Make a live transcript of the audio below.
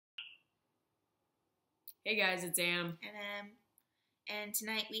Hey guys, it's Am. And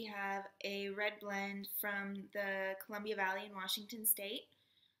tonight we have a red blend from the Columbia Valley in Washington State.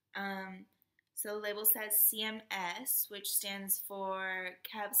 So the label says CMS, which stands for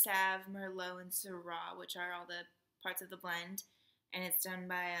Cab Sav, Merlot, and Syrah, which are all the parts of the blend. And it's done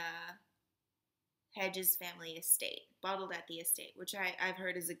by Hedges Family Estate, bottled at the estate, which I've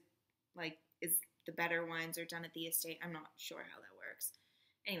heard is the better wines are done at the estate. I'm not sure how that works.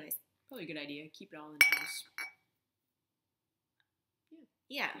 Anyways. Probably a good idea. Keep it all in house.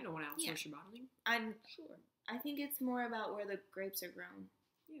 Yeah. You don't want to outsource your bottling. I'm Sure. I think it's more about where the grapes are grown.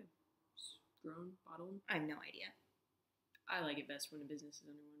 Yeah. Grown, bottled. I have no idea. I like it best when a business is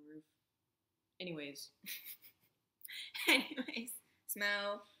under one roof. Anyways.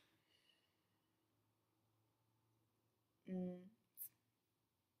 Smell.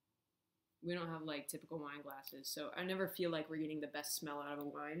 We don't have like typical wine glasses, so I never feel like we're getting the best smell out of a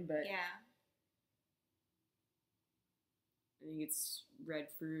wine, but yeah. I think it's red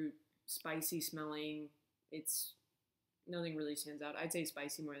fruit, spicy smelling. It's nothing really stands out. I'd say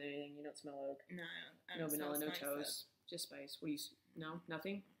spicy more than anything. You don't smell oak. No, I don't no vanilla, no smell toast, just spice. What do you? No,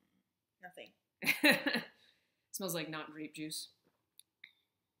 nothing. Nothing. Smells like not grape juice.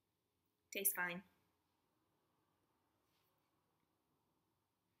 Tastes fine.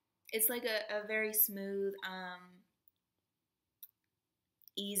 It's like a very smooth,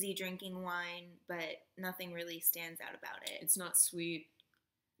 easy drinking wine, but nothing really stands out about it. It's not sweet.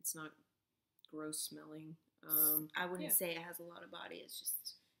 It's not gross smelling. I wouldn't say it has a lot of body. It's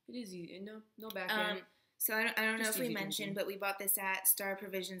just it is easy. No back end. So I don't know if we mentioned, drinking. but we bought this at Star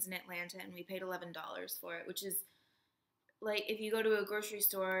Provisions in Atlanta, and we paid $11 for it, which is like if you go to a grocery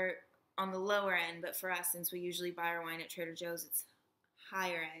store on the lower end, but for us, since we usually buy our wine at Trader Joe's, it's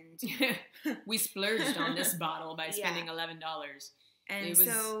higher end. We splurged on this bottle by spending $11. And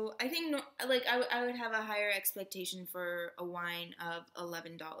so I think I would have a higher expectation for a wine of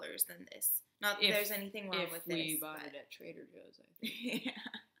 $11 than this. Not that there's anything wrong with this. If we bought it at Trader Joe's, I think. Yeah.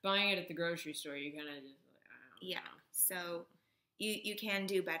 Buying it at the grocery store, you kind of just I don't know. So you can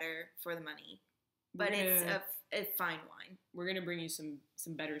do better for the money, but it's a fine wine. We're gonna bring you some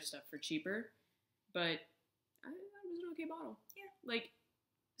better stuff for cheaper, but it was an okay bottle. Yeah, like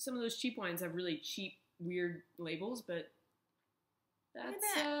some of those cheap wines have really cheap, weird labels, but that's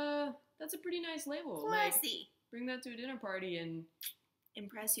a pretty nice label. Classy. Like, bring that to a dinner party and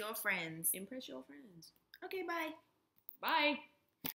impress your friends. Impress your friends. Okay, bye. Bye.